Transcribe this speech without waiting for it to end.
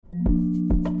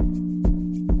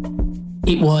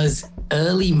It was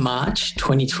early March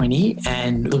 2020,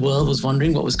 and the world was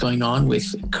wondering what was going on with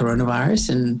coronavirus,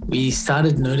 and we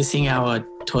started noticing our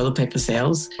toilet paper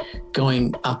sales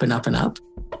going up and up and up.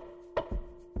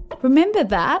 Remember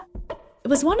that? It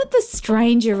was one of the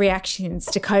stranger reactions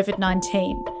to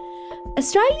COVID-19.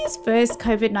 Australia's first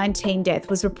COVID-19 death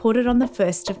was reported on the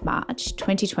 1st of March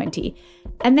 2020,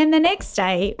 and then the next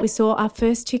day we saw our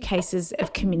first 2 cases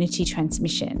of community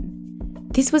transmission.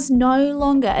 This was no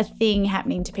longer a thing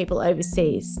happening to people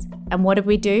overseas. And what did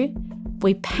we do?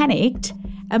 We panicked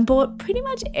and bought pretty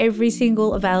much every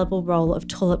single available roll of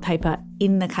toilet paper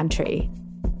in the country.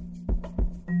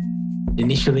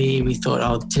 Initially, we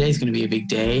thought, today's going to be a big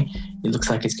day. It looks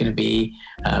like it's going to be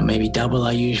maybe double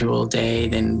our usual day.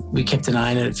 Then we kept an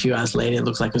eye on it. A few hours later, it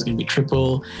looked like it was going to be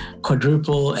triple,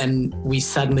 quadruple, and we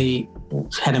suddenly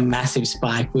had a massive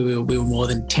spike. We were more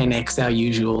than 10x our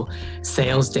usual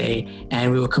sales day,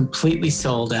 and we were completely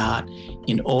sold out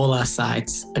in all our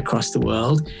sites across the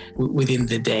world within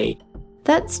the day.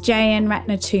 That's Jayan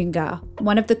Ratnatunga,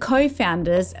 one of the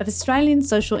co-founders of Australian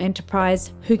social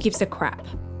enterprise Who Gives a Crap.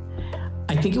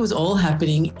 I think it was all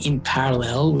happening in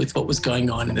parallel with what was going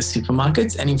on in the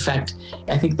supermarkets. And in fact,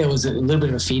 I think there was a little bit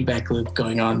of a feedback loop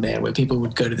going on there where people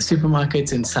would go to the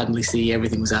supermarkets and suddenly see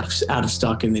everything was out of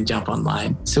stock and then jump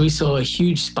online. So we saw a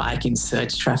huge spike in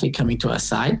search traffic coming to our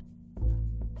site.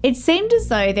 It seemed as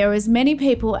though there were as many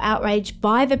people outraged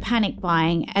by the panic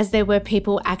buying as there were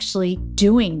people actually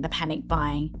doing the panic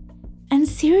buying. And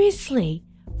seriously,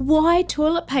 why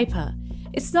toilet paper?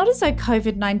 It's not as though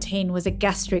COVID-19 was a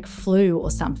gastric flu or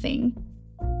something.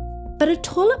 But a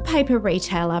toilet paper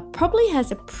retailer probably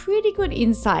has a pretty good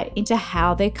insight into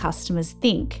how their customers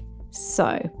think.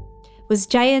 So, was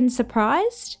Jayan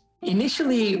surprised?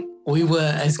 Initially, we were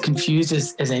as confused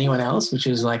as anyone else, which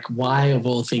was like, why of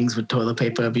all things would toilet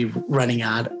paper be running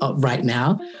out right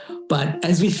now? But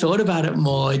as we thought about it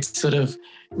more, it's sort of,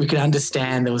 we could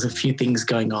understand there was a few things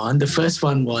going on. The first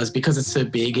one was because it's so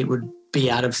big, it would be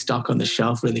out of stock on the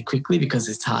shelf really quickly because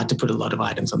it's hard to put a lot of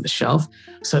items on the shelf.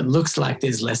 So it looks like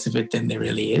there's less of it than there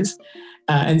really is.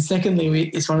 And secondly,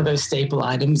 it's one of those staple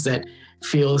items that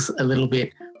feels a little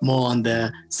bit more on the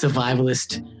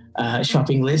survivalist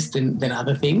shopping list than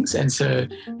other things. And so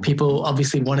people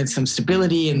obviously wanted some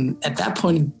stability. And at that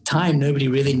point in time, nobody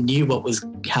really knew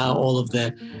how all of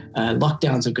the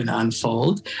lockdowns were going to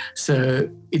unfold. So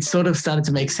it sort of started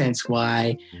to make sense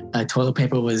why toilet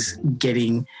paper was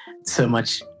getting so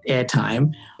much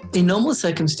airtime. In normal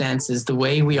circumstances, the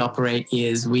way we operate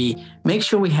is we make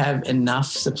sure we have enough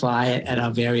supply at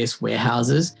our various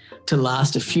warehouses to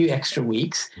last a few extra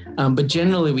weeks. But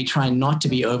generally, we try not to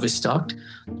be overstocked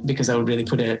because that would really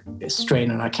put a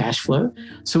strain on our cash flow.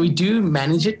 So we do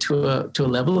manage it to a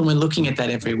level, and we're looking at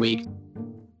that every week.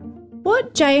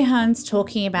 What Jayan's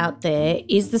talking about there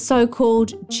is the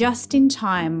so-called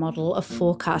just-in-time model of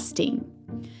forecasting.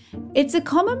 It's a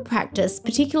common practice,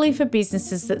 particularly for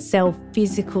businesses that sell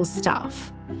physical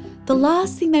stuff. The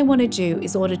last thing they want to do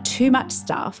is order too much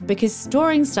stuff because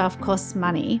storing stuff costs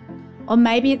money, or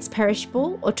maybe it's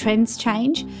perishable or trends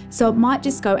change, so it might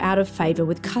just go out of favour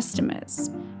with customers.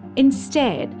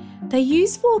 Instead, they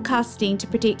use forecasting to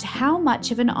predict how much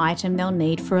of an item they'll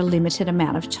need for a limited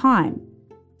amount of time.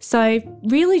 So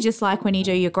really just like when you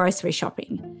do your grocery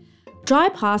shopping. Dry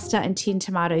pasta and tinned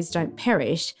tomatoes don't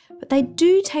perish, but they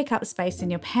do take up space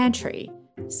in your pantry.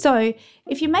 So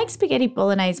if you make spaghetti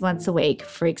bolognese once a week,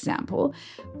 for example,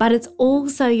 but it's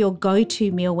also your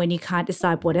go-to meal when you can't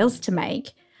decide what else to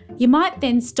make, you might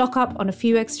then stock up on a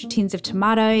few extra tins of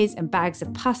tomatoes and bags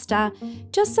of pasta,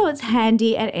 just so it's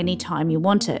handy at any time you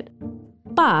want it.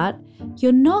 But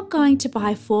you're not going to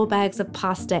buy 4 bags of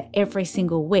pasta every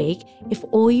single week if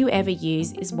all you ever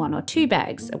use is 1 or 2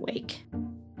 bags a week.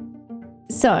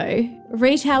 So,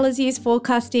 retailers use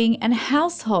forecasting and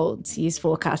households use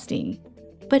forecasting.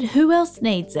 But who else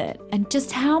needs it? And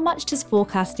just how much does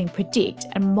forecasting predict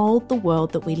and mould the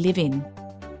world that we live in?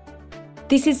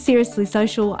 This is Seriously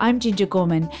Social. I'm Ginger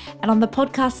Gorman, and on the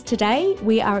podcast today,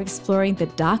 we are exploring the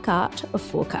dark art of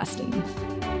forecasting.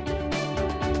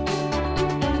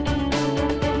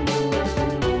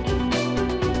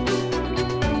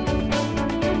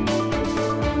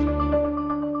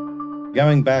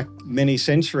 Going back many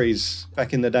centuries,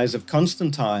 back in the days of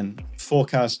Constantine,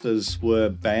 forecasters were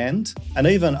banned. And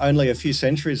even only a few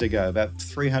centuries ago, about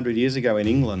 300 years ago in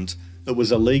England, it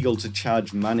was illegal to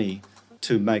charge money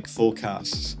to make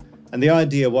forecasts. And the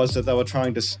idea was that they were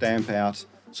trying to stamp out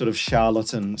sort of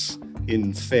charlatans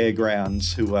in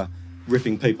fairgrounds who were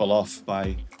ripping people off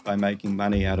by making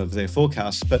money out of their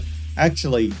forecasts. But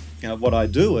actually, what I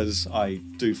do is I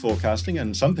do forecasting,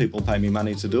 and some people pay me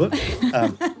money to do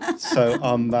it. So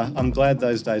I'm glad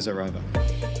those days are over.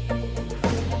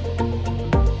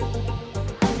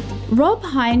 Rob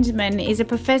Hindman is a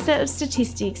professor of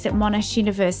statistics at Monash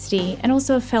University and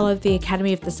also a fellow of the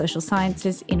Academy of the Social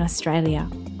Sciences in Australia.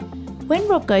 When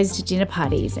Rob goes to dinner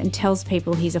parties and tells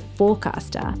people he's a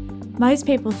forecaster, most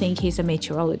people think he's a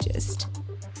meteorologist.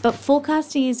 But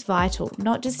forecasting is vital,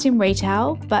 not just in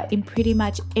retail, but in pretty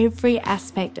much every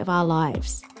aspect of our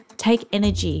lives. Take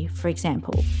energy, for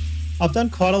example. I've done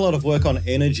quite a lot of work on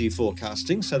energy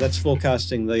forecasting, so that's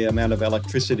forecasting the amount of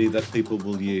electricity that people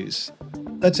will use.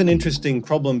 That's an interesting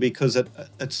problem because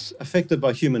it's affected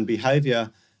by human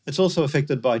behaviour. It's also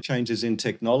affected by changes in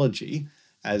technology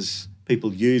as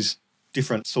people use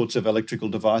different sorts of electrical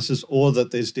devices or that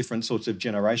there's different sorts of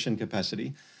generation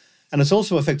capacity. And it's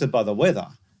also affected by the weather.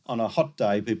 On a hot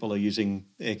day, people are using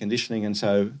air conditioning and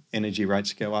so energy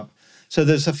rates go up. So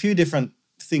there's a few different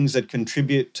things that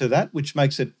contribute to that, which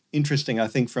makes it interesting, I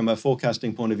think, from a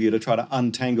forecasting point of view to try to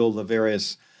untangle the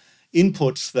various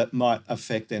inputs that might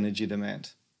affect energy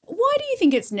demand. Why do you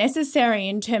think it's necessary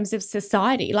in terms of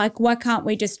society? Like, why can't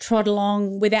we just trot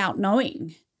along without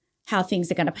knowing how things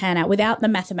are going to pan out, without the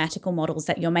mathematical models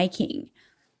that you're making?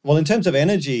 Well, in terms of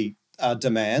energy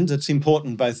demand, it's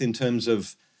important both in terms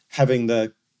of having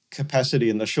the capacity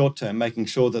in the short term, making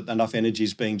sure that enough energy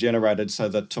is being generated so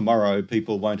that tomorrow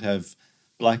people won't have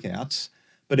blackouts.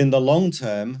 But in the long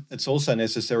term, it's also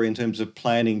necessary in terms of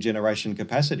planning generation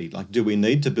capacity. Like, do we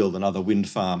need to build another wind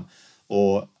farm?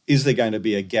 Or is there going to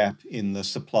be a gap in the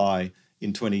supply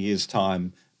in 20 years'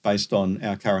 time based on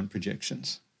our current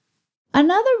projections?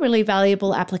 Another really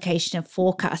valuable application of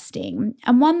forecasting,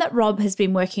 and one that Rob has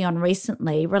been working on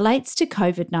recently, relates to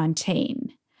COVID-19.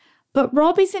 But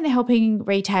Rob isn't helping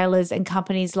retailers and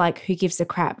companies like Who Gives a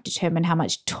Crap determine how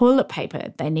much toilet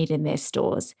paper they need in their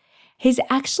stores. He's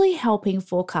actually helping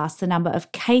forecast the number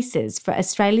of cases for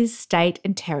Australia's state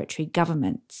and territory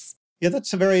governments. Yeah,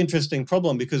 that's a very interesting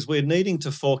problem because we're needing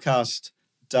to forecast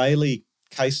daily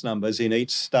case numbers in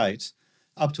each state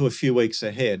up to a few weeks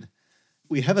ahead.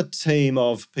 We have a team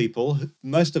of people,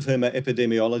 most of whom are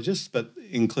epidemiologists, but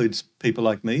includes people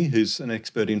like me, who's an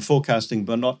expert in forecasting,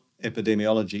 but not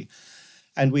epidemiology.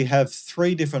 And we have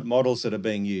 3 different models that are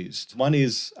being used. One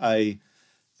is a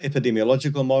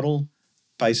epidemiological model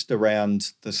based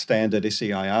around the standard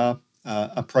SEIR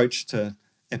approach to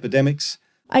epidemics.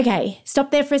 Okay,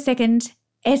 stop there for a second.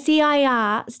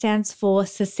 SEIR stands for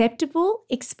susceptible,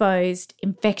 exposed,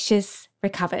 infectious,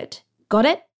 recovered. Got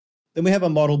it? Then we have a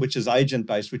model which is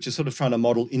agent-based, which is sort of trying to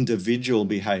model individual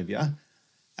behaviour.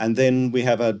 And then we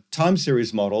have a time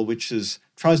series model, which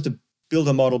tries to build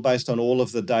a model based on all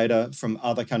of the data from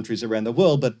other countries around the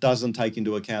world, but doesn't take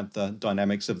into account the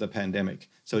dynamics of the pandemic.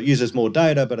 So it uses more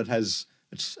data, but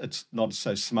it's not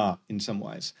so smart in some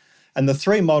ways. And the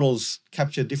 3 models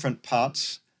capture different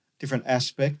parts, different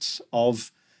aspects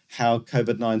of how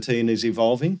COVID-19 is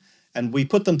evolving. And we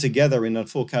put them together in a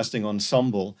forecasting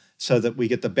ensemble so that we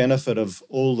get the benefit of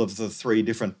all of the 3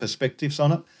 different perspectives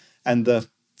on it. And the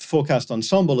forecast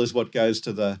ensemble is what goes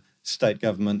to the state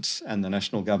governments and the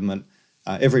national government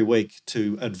every week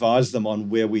to advise them on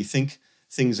where we think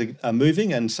things are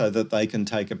moving and so that they can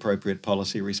take appropriate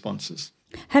policy responses.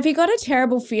 Have you got a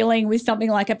terrible feeling with something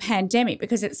like a pandemic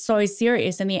because it's so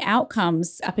serious and the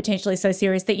outcomes are potentially so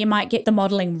serious that you might get the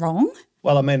modelling wrong?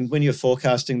 Well, I mean, when you're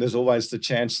forecasting, there's always the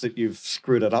chance that you've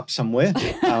screwed it up somewhere.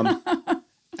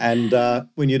 And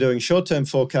when you're doing short-term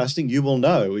forecasting, you will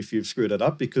know if you've screwed it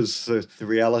up because the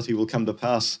reality will come to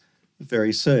pass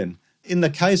very soon. In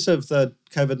the case of the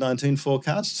COVID-19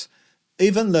 forecasts,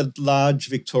 even the large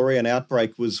Victorian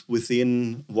outbreak was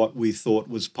within what we thought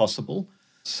was possible.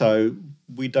 So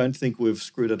we don't think we've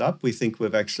screwed it up. We think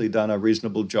we've actually done a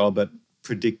reasonable job at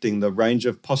predicting the range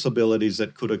of possibilities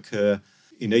that could occur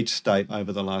in each state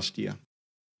over the last year.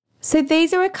 So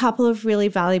these are a couple of really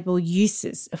valuable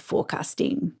uses of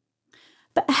forecasting.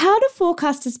 But how do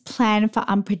forecasters plan for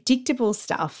unpredictable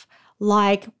stuff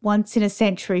like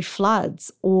once-in-a-century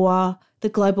floods or the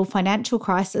global financial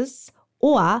crisis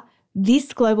or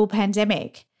this global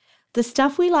pandemic, the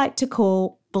stuff we like to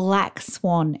call black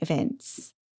swan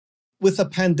events? With a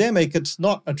pandemic, it's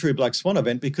not a true black swan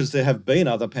event because there have been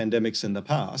other pandemics in the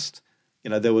past. You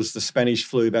know, there was the Spanish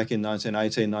flu back in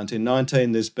 1918,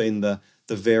 1919. There's been the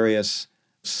various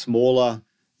smaller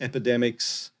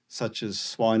epidemics such as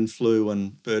swine flu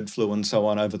and bird flu and so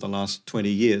on over the last 20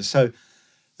 years. So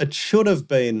it should have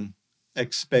been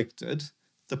expected.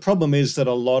 The problem is that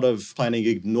a lot of planning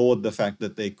ignored the fact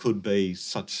that there could be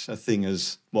such a thing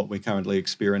as what we're currently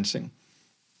experiencing.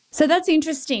 So that's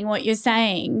interesting what you're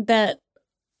saying, that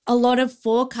a lot of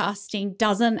forecasting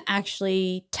doesn't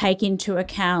actually take into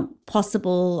account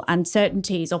possible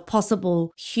uncertainties or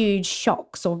possible huge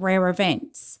shocks or rare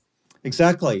events.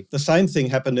 Exactly. The same thing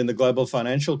happened in the global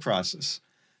financial crisis.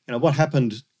 What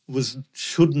happened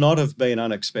should not have been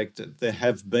unexpected. There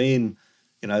have been,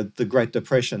 the Great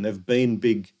Depression. There have been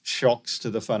big shocks to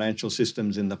the financial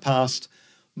systems in the past.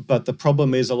 But the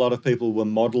problem is a lot of people were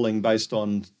modelling based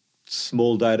on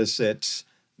small data sets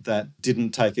that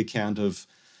didn't take account of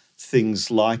things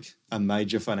like a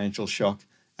major financial shock.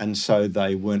 And so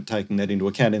they weren't taking that into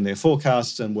account in their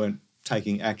forecasts and weren't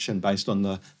taking action based on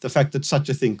the fact that such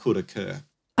a thing could occur.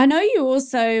 I know you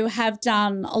also have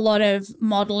done a lot of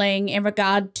modelling in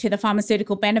regard to the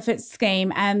pharmaceutical benefits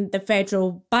scheme and the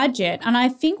federal budget. And I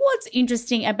think what's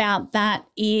interesting about that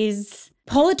is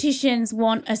politicians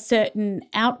want a certain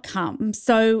outcome.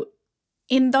 So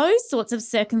in those sorts of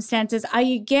circumstances, are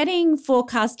you getting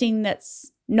forecasting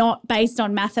that's not based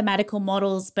on mathematical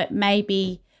models, but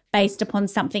maybe based upon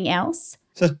something else?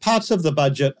 So parts of the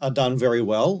budget are done very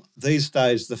well. These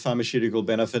days, the pharmaceutical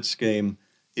benefits scheme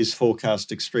is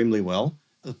forecast extremely well.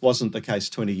 It wasn't the case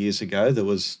 20 years ago. There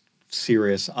was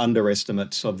serious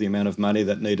underestimates of the amount of money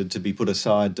that needed to be put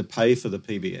aside to pay for the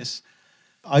PBS.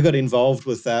 I got involved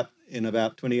with that in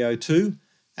about 2002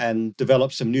 and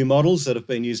developed some new models that have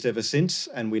been used ever since,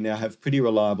 and we now have pretty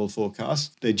reliable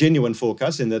forecasts. They're genuine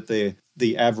forecasts in that they're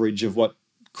the average of what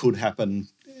could happen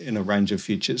in a range of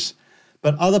futures.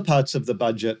 But other parts of the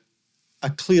budget are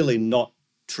clearly not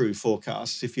true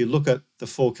forecasts. If you look at the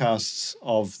forecasts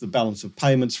of the balance of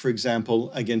payments, for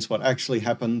example, against what actually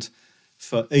happened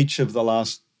for each of the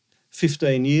last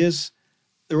 15 years,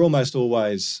 they're almost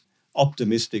always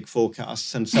optimistic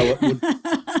forecasts. And so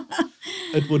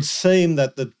it would seem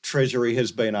that the Treasury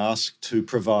has been asked to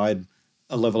provide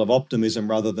a level of optimism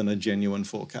rather than a genuine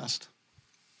forecast.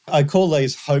 I call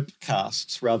these hope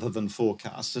casts rather than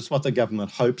forecasts. It's what the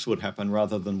government hopes would happen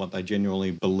rather than what they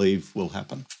genuinely believe will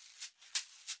happen.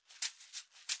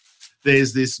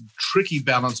 There's this tricky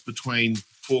balance between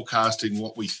forecasting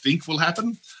what we think will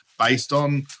happen based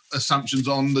on assumptions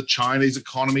on the Chinese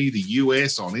economy, the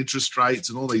US, on interest rates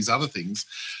and all these other things,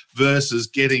 versus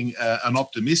getting an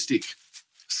optimistic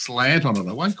slant on it.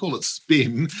 I won't call it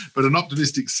spin, but an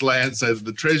optimistic slant so that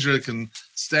the Treasurer can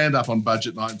stand up on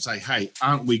budget night and say, hey,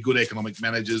 aren't we good economic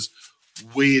managers?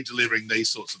 We're delivering these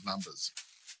sorts of numbers.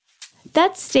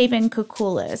 That's Stephen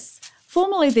Koukoulas,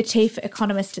 formerly the chief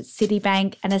economist at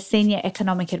Citibank and a senior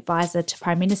economic advisor to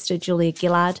Prime Minister Julia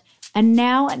Gillard, and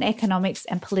now an economics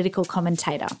and political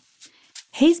commentator.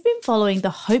 He's been following the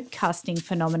hope casting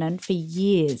phenomenon for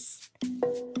years.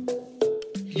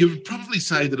 You would probably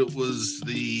say that it was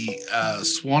the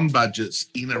Swan budgets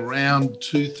in around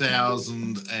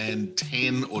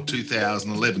 2010 or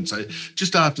 2011, so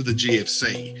just after the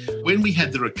GFC. When we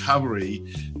had the recovery,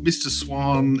 Mr.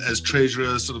 Swan, as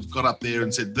Treasurer, sort of got up there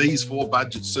and said, these 4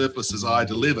 budget surpluses I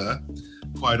deliver,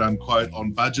 quote unquote,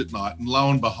 on budget night. And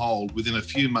lo and behold, within a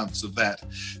few months of that,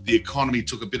 the economy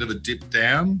took a bit of a dip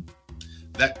down.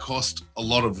 That cost a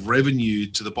lot of revenue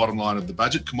to the bottom line of the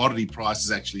budget. Commodity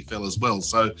prices actually fell as well.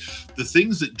 So the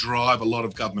things that drive a lot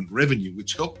of government revenue,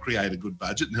 which help create a good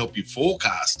budget and help you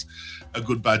forecast a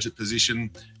good budget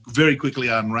position, very quickly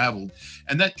unravelled.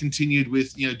 And that continued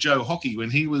with, Joe Hockey when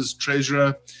he was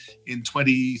Treasurer in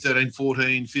 2013,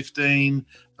 14, 15.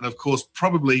 And of course,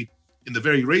 probably in the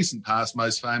very recent past,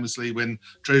 most famously, when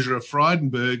Treasurer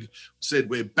Frydenberg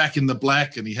said we're back in the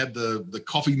black, and he had the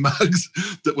coffee mugs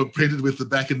that were printed with the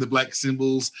back in the black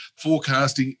symbols,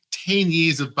 forecasting 10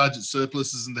 years of budget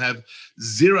surpluses and have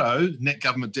 0 net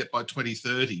government debt by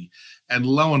 2030. And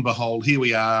lo and behold, here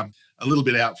we are, a little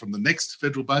bit out from the next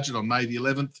federal budget on May the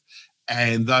 11th,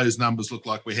 and those numbers look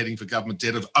like we're heading for government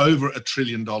debt of over $1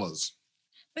 trillion.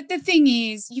 But the thing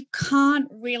is, you can't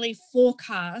really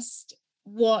forecast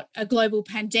what a global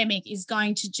pandemic is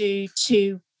going to do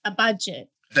to a budget.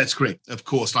 That's correct, of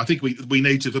course. And I think we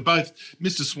need to, for both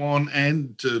Mr. Swan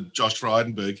and Josh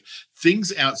Frydenberg,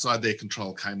 things outside their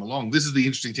control came along. This is the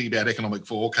interesting thing about economic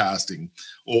forecasting,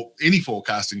 or any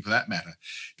forecasting for that matter.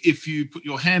 If you put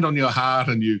your hand on your heart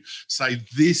and you say,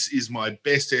 this is my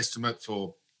best estimate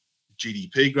for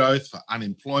GDP growth, for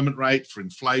unemployment rate, for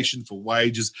inflation, for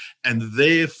wages, and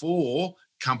therefore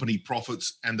company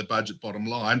profits and the budget bottom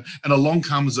line, and along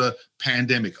comes a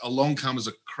pandemic, along comes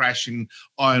a crash in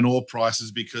iron ore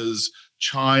prices because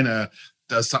China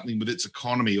does something with its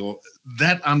economy, or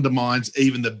that undermines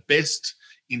even the best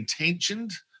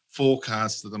intentioned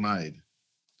forecasts that are made.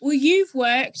 Well, you've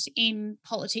worked in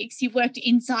politics, you've worked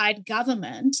inside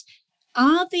government.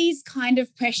 Are these kind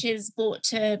of pressures brought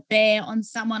to bear on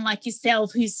someone like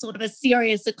yourself, who's sort of a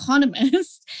serious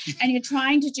economist, and you're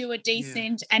trying to do a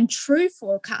decent and true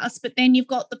forecast, but then you've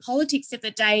got the politics of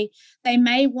the day? They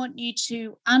may want you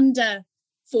to under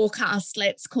forecast,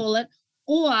 let's call it,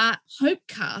 or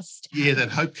hopecast. Yeah,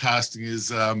 that hope casting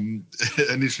is an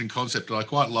interesting concept. I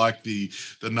quite like the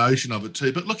notion of it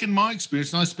too. But look, in my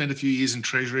experience, and I spent a few years in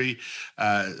Treasury,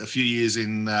 a few years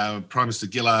in Prime Minister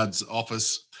Gillard's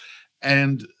office,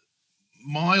 and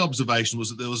my observation was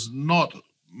that there was not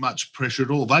much pressure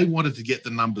at all. They wanted to get the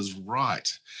numbers right.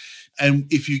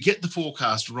 And if you get the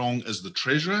forecast wrong as the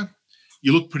Treasurer,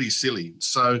 you look pretty silly.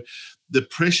 So the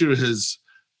pressure has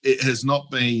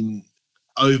not been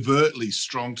overtly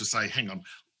strong to say, hang on,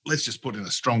 let's just put in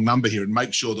a strong number here and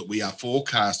make sure that we are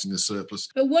forecasting a surplus.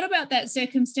 But what about that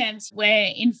circumstance where,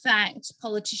 in fact,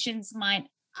 politicians might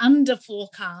under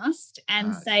forecast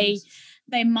and say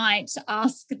they might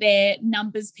ask their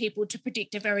numbers people to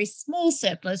predict a very small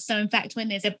surplus? So, in fact, when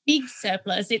there's a big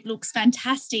surplus, it looks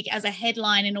fantastic as a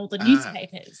headline in all the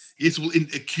newspapers. Yes, well,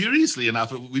 curiously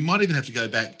enough, we might even have to go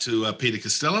back to Peter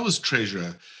Costello as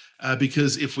Treasurer.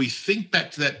 Because if we think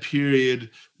back to that period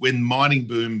when mining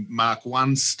boom Mark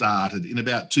I started in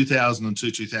about 2002,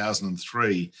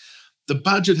 2003, the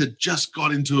budget had just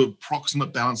got into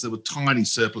approximate balance. There were tiny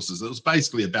surpluses. It was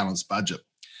basically a balanced budget.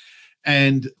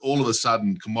 And all of a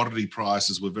sudden, commodity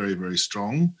prices were very, very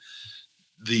strong.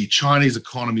 The Chinese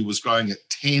economy was growing at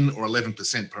 10 or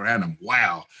 11% per annum.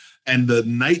 Wow. And the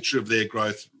nature of their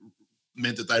growth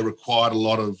meant that they required a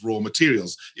lot of raw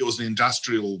materials. It was an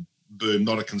industrial boom,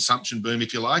 not a consumption boom,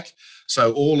 if you like.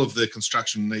 So all of the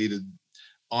construction needed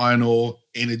iron ore,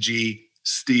 energy,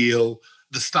 steel,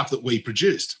 the stuff that we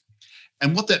produced.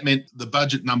 And what that meant, the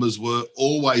budget numbers were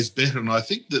always better. And I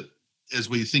think that as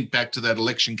we think back to that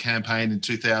election campaign in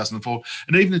 2004,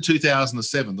 and even in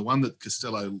 2007, the one that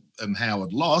Costello and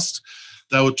Howard lost,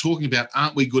 they were talking about,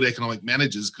 aren't we good economic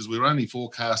managers? Because we were only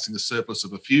forecasting a surplus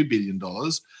of a few $1 billion.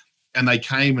 And they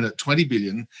came in at 20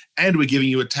 billion, and we're giving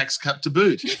you a tax cut to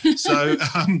boot. So,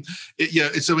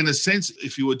 so in a sense,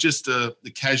 if you were just the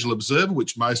casual observer,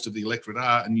 which most of the electorate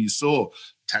are, and you saw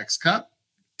tax cut,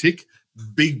 tick,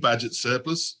 big budget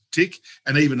surplus, tick,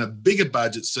 and even a bigger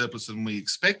budget surplus than we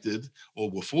expected or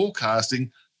were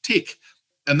forecasting, tick.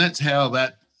 And that's how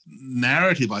that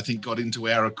narrative, I think, got into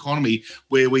our economy,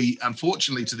 where we,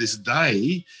 unfortunately, to this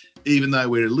day, even though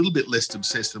we're a little bit less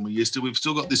obsessed than we used to, we've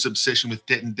still got this obsession with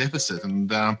debt and deficit,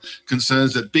 and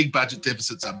concerns that big budget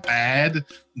deficits are bad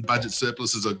and budget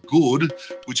surpluses are good,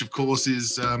 which of course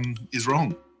is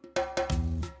wrong.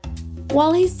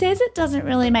 While he says it doesn't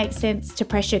really make sense to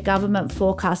pressure government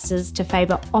forecasters to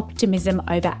favour optimism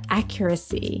over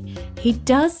accuracy, he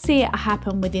does see it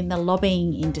happen within the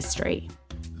lobbying industry.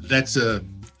 That's an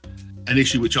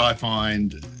issue which I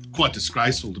find quite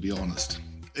disgraceful, to be honest.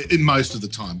 In most of the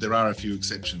time, there are a few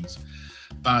exceptions.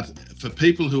 But for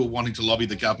people who are wanting to lobby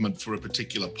the government for a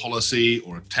particular policy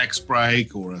or a tax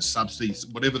break or a subsidy,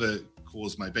 whatever the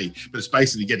cause may be, but it's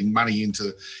basically getting money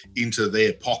into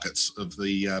their pockets of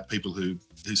the people who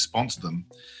sponsor them.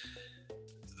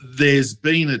 There's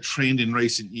been a trend in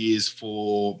recent years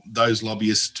for those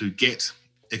lobbyists to get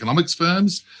economics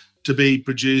firms to be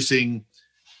producing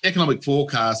economic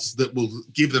forecasts that will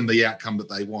give them the outcome that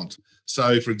they want.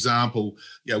 So, for example,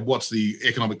 what's the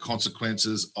economic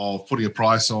consequences of putting a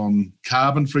price on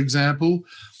carbon, for example?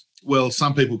 Well,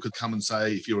 some people could come and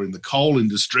say, if you're in the coal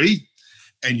industry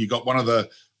and you got one of the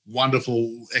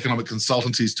wonderful economic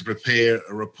consultancies to prepare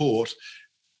a report,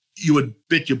 you would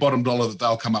bet your bottom dollar that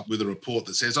they'll come up with a report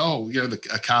that says,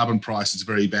 a carbon price is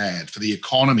very bad for the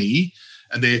economy,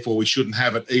 and therefore we shouldn't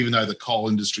have it, even though the coal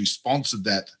industry sponsored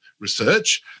that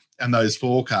research and those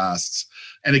forecasts.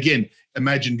 And again,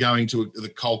 imagine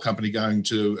the coal company going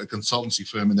to a consultancy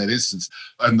firm in that instance,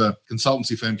 and the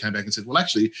consultancy firm came back and said, well,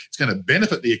 actually, it's going to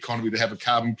benefit the economy to have a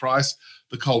carbon price.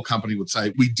 The coal company would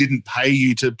say, we didn't pay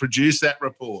you to produce that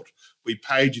report. We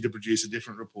paid you to produce a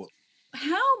different report.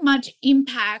 How much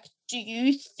impact do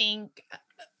you think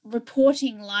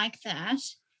reporting like that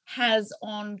has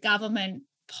on government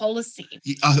policy?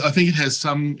 I think it has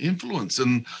some influence.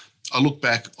 And I look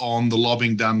back on the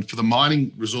lobbying done for the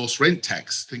mining resource rent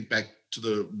tax. Think back to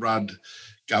the Rudd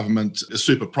government, a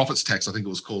super profits tax, I think it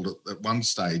was called at one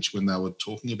stage when they were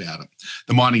talking about it.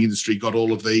 The mining industry got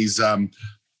all of these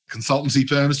consultancy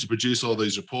firms to produce all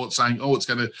these reports saying, it's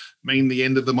going to mean the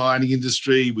end of the mining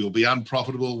industry, we'll be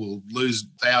unprofitable, we'll lose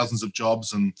thousands of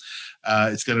jobs, and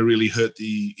it's going to really hurt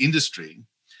the industry.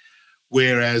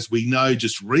 Whereas we know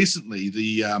just recently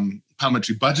the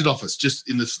Parliamentary Budget Office, just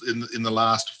in the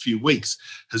last few weeks,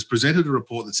 has presented a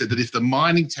report that said that if the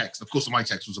mining tax, of course the mining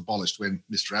tax was abolished when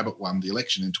Mr Abbott won the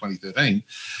election in 2013,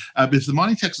 but if the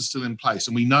mining tax is still in place,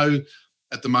 and we know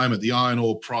at the moment the iron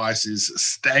ore price is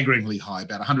staggeringly high,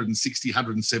 about 160,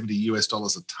 170 US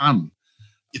dollars a tonne.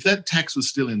 If that tax was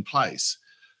still in place,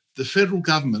 the federal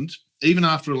government, even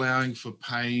after allowing for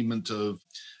payment of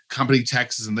company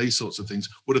taxes and these sorts of things,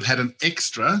 would have had an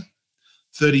extra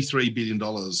 $33 billion.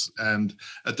 And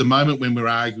at the moment when we're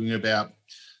arguing about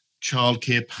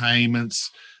childcare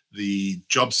payments, the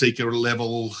job seeker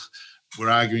level, we're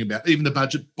arguing about even the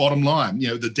budget bottom line,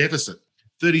 the deficit,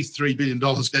 $33 billion,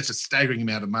 that's a staggering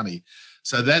amount of money.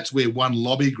 So that's where one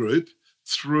lobby group,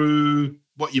 through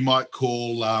what you might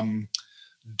call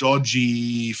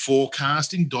dodgy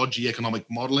forecasting, dodgy economic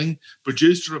modelling,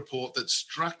 produced a report that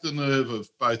struck the nerve of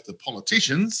both the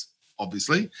politicians,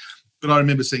 obviously, but I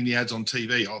remember seeing the ads on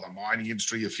TV, the mining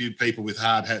industry, a few people with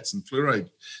hard hats and fluoro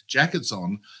jackets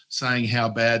on, saying how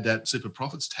bad that super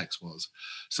profits tax was.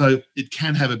 So it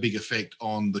can have a big effect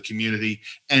on the community,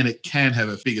 and it can have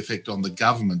a big effect on the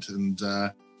government. And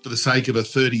for the sake of a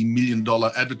 $30 million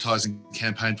advertising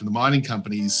campaign from the mining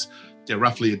companies,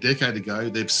 roughly a decade ago,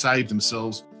 they've saved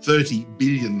themselves $30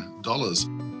 billion.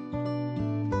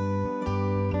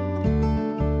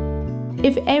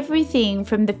 If everything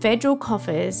from the federal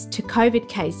coffers to COVID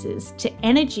cases to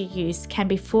energy use can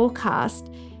be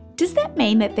forecast, does that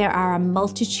mean that there are a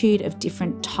multitude of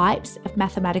different types of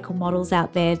mathematical models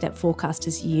out there that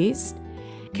forecasters use?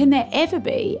 Can there ever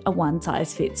be a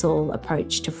one-size-fits-all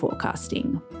approach to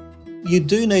forecasting? You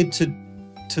do need to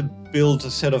build a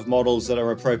set of models that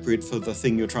are appropriate for the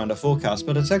thing you're trying to forecast,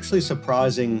 but it's actually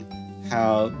surprising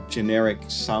how generic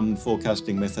some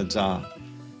forecasting methods are.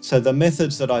 So the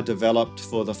methods that I developed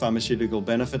for the pharmaceutical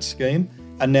benefits scheme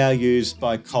are now used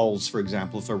by Coles, for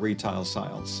example, for retail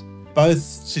sales. Both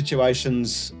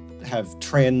situations have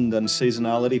trend and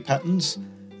seasonality patterns,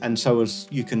 and so as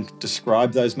you can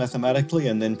describe those mathematically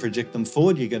and then project them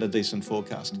forward, you get a decent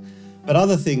forecast. But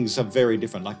other things are very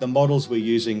different, like the models we're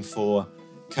using for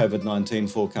COVID-19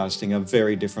 forecasting are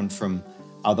very different from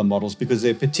other models because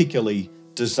they're particularly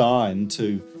designed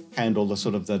to handle the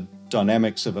sort of the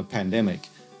dynamics of a pandemic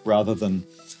rather than,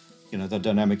 the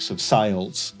dynamics of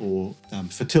sales or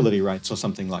fertility rates or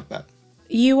something like that.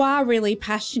 You are really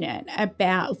passionate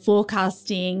about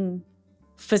forecasting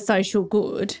for social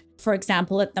good. For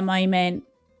example, at the moment,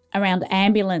 around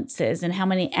ambulances and how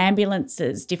many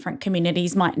ambulances different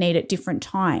communities might need at different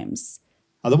times.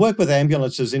 The work with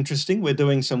ambulance is interesting. We're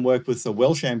doing some work with the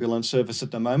Welsh Ambulance Service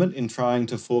at the moment in trying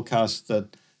to forecast the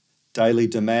daily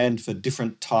demand for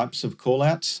different types of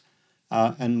call-outs.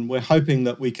 And we're hoping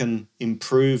that we can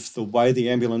improve the way the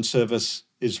ambulance service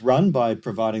is run by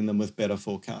providing them with better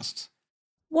forecasts.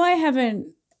 Why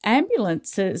haven't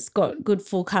ambulances got good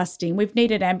forecasting? We've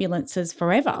needed ambulances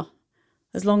forever,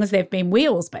 as long as they've been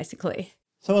wheels, basically.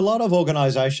 So a lot of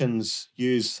organisations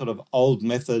use sort of old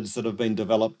methods that have been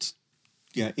developed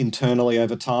internally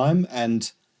over time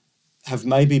and have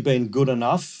maybe been good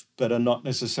enough, but are not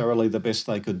necessarily the best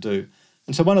they could do.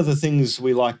 And so one of the things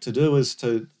we like to do is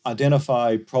to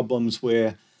identify problems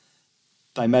where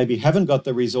they maybe haven't got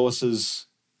the resources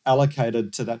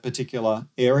allocated to that particular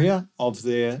area of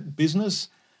their business,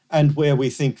 and where we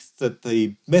think that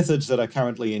the methods that are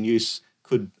currently in use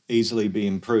could easily be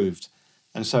improved.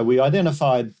 And so we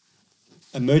identified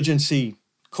emergency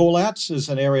call-outs as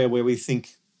an area where we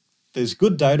think there's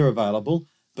good data available,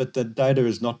 but the data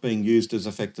is not being used as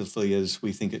effectively as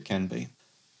we think it can be.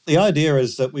 The idea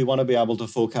is that we want to be able to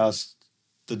forecast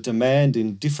the demand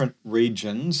in different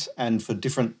regions and for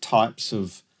different types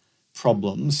of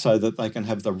problems so that they can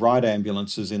have the right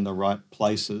ambulances in the right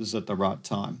places at the right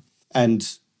time. And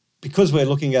because we're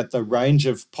looking at the range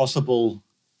of possible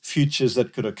futures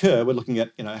that could occur, we're looking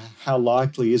at, how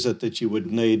likely is it that you would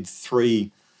need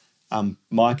 3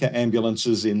 MICA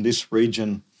ambulances in this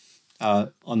region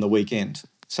on the weekend.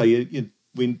 So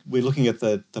we're looking at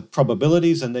the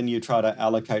probabilities, and then you try to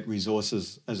allocate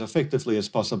resources as effectively as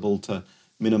possible to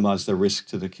minimise the risk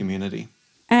to the community.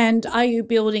 And are you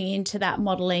building into that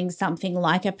modelling something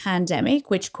like a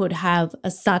pandemic, which could have a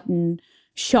sudden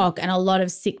shock and a lot of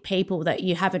sick people that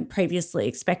you haven't previously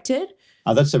expected?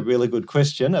 That's a really good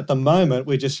question. At the moment,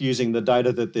 we're just using the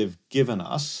data that they've given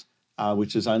us,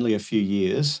 which is only a few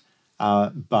years.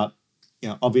 But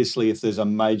obviously, if there's a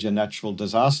major natural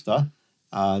disaster,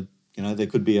 there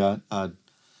could be a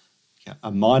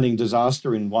mining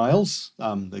disaster in Wales.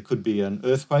 There could be an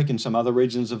earthquake in some other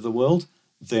regions of the world.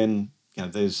 Then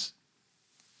there's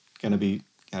going to be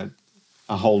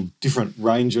a whole different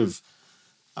range of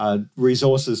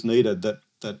resources needed that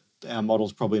our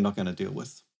model's probably not going to deal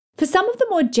with. For some of the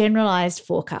more generalised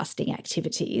forecasting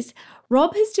activities,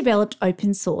 Rob has developed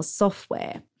open source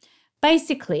software.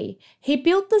 Basically, he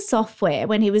built the software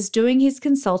when he was doing his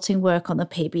consulting work on the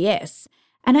PBS,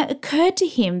 and it occurred to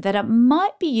him that it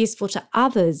might be useful to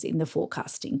others in the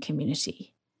forecasting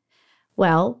community.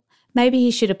 Well, maybe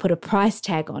he should have put a price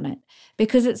tag on it,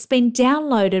 because it's been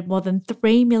downloaded more than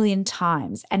 3 million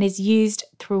times and is used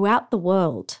throughout the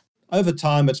world. Over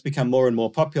time, it's become more and more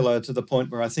popular to the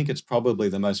point where I think it's probably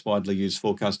the most widely used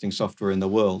forecasting software in the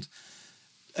world.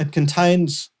 It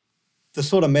contains the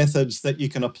sort of methods that you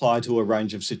can apply to a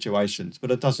range of situations,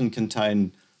 but it doesn't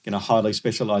contain, highly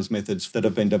specialised methods that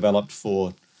have been developed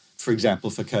for example,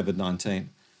 for COVID-19.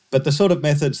 But the sort of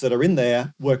methods that are in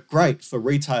there work great for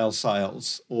retail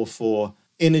sales or for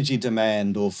energy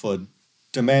demand or for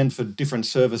demand for different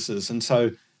services. And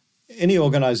so any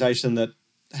organisation that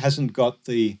hasn't got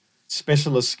the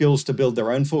specialist skills to build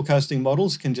their own forecasting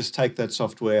models can just take that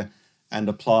software and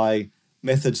apply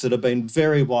methods that have been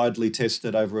very widely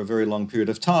tested over a very long period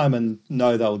of time and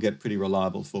know they'll get pretty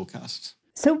reliable forecasts.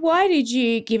 So why did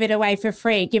you give it away for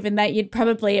free, given that you'd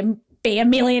probably be a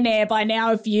millionaire by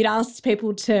now if you'd asked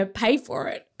people to pay for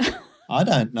it? I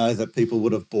don't know that people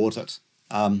would have bought it.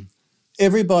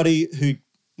 Everybody who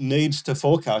needs to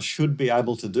forecast should be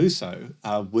able to do so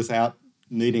without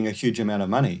needing a huge amount of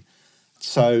money.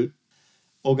 So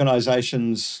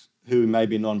organisations who may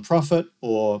be non-profit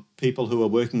or people who are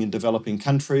working in developing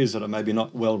countries that are maybe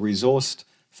not well resourced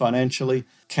financially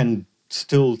can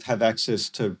still have access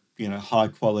to high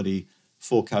quality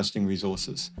forecasting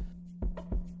resources.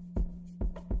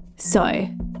 So,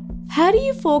 how do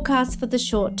you forecast for the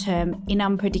short term in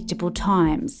unpredictable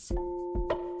times?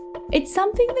 It's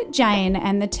something that Jane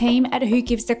and the team at Who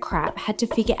Gives a Crap had to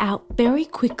figure out very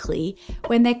quickly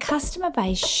when their customer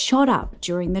base shot up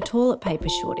during the toilet paper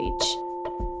shortage.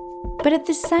 But at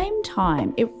the same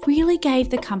time, it really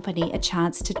gave the company a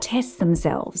chance to test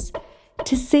themselves,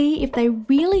 to see if they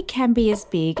really can be as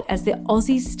big as the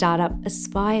Aussie startup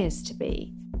aspires to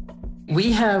be.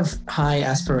 We have high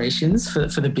aspirations for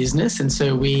the business, and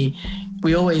so we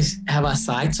always have our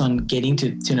sights on getting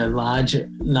to large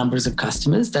numbers of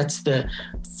customers. That's the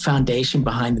foundation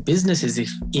behind the business, is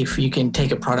if you can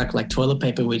take a product like toilet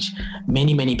paper, which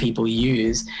many people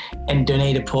use, and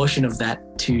donate a portion of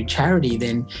that to charity,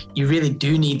 then you really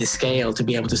do need the scale to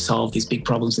be able to solve these big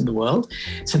problems in the world.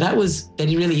 So that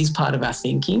really is part of our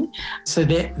thinking. So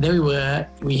there we were.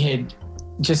 We had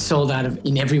just sold out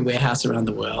in every warehouse around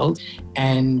the world,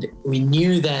 and we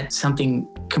knew that something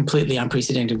completely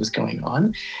unprecedented was going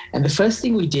on. And the first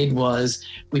thing we did was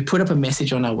we put up a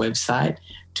message on our website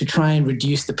to try and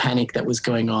reduce the panic that was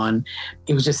going on.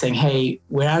 It was just saying, hey,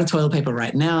 we're out of toilet paper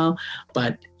right now,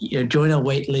 but join our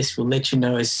wait list. We'll let you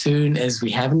know as soon as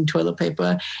we have any toilet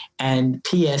paper. And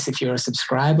P.S., if you're a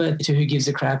subscriber to Who Gives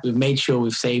a Crap, we've made sure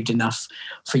we've saved enough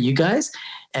for you guys.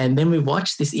 And then we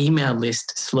watched this email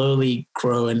list slowly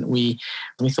grow, and we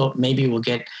thought maybe we'll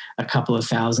get a couple of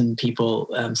thousand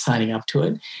people signing up to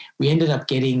it. We ended up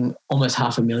getting almost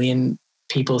 500,000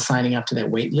 people signing up to that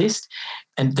wait list.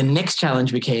 And the next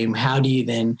challenge became, how do you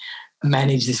then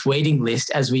manage this waiting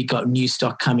list as we got new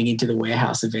stock coming into the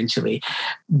warehouse eventually?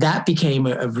 That became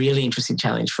a really interesting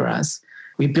challenge for us.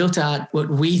 We built out what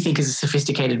we think is a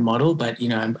sophisticated model, but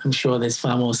I'm sure there's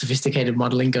far more sophisticated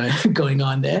modeling going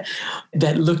on there,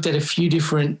 that looked at a few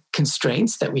different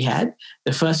constraints that we had.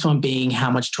 The first one being how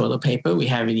much toilet paper we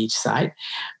have in each site,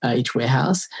 each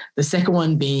warehouse. The second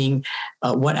one being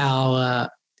what our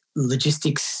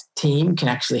logistics team can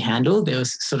actually handle. There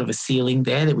was sort of a ceiling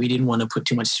there that we didn't want to put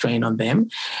too much strain on them.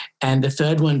 And the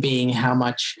third one being how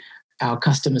much our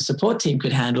customer support team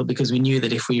could handle, because we knew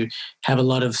that if we have a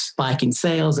lot of spike in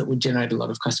sales, it would generate a lot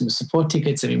of customer support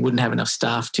tickets, and we wouldn't have enough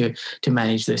staff to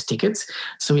manage those tickets.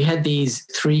 So we had these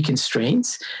three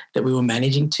constraints that we were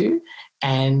managing to,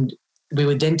 and we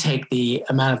would then take the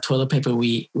amount of toilet paper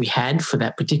we had for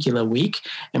that particular week,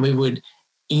 and we would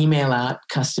email out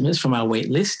customers from our wait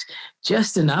list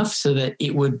just enough so that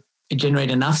it would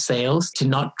generate enough sales to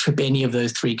not trip any of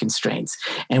those three constraints.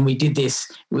 And we did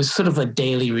this, it was sort of a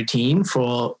daily routine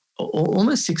for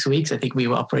almost 6 weeks. I think we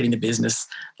were operating the business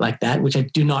like that, which I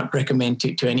do not recommend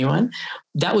to anyone.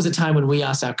 That was a time when we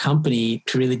asked our company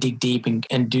to really dig deep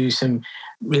and do some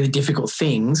really difficult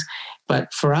things.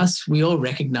 But for us, we all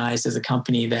recognized as a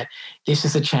company that this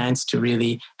is a chance to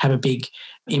really have a big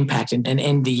impact and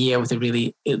end the year with a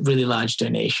really large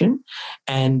donation.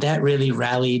 And that really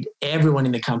rallied everyone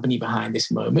in the company behind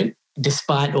this moment.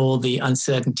 despite all the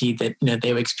uncertainty that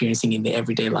they were experiencing in their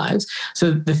everyday lives.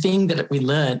 So the thing that we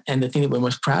learned, and the thing that we're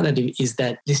most proud of, is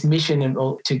that this mission and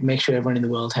to make sure everyone in the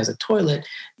world has a toilet,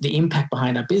 the impact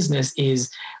behind our business is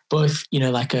both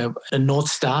like a North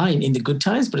Star in the good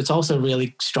times, but it's also a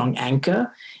really strong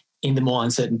anchor in the more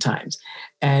uncertain times.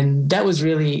 And that was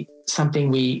really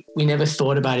something we never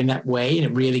thought about in that way, and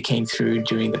it really came through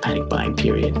during the panic buying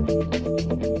period.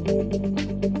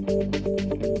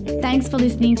 Thanks for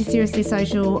listening to Seriously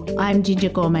Social. I'm Ginger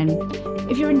Gorman.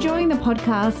 If you're enjoying the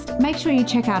podcast, make sure you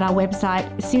check out our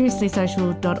website,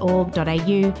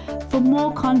 seriouslysocial.org.au, for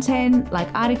more content like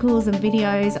articles and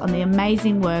videos on the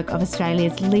amazing work of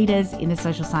Australia's leaders in the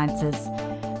social sciences.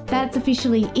 That's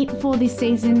officially it for this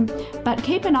season, but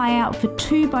keep an eye out for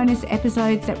 2 bonus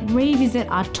episodes that revisit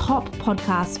our top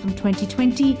podcasts from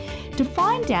 2020 to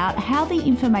find out how the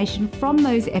information from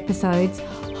those episodes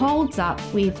holds up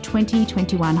with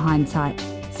 2021 hindsight.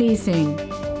 See you soon.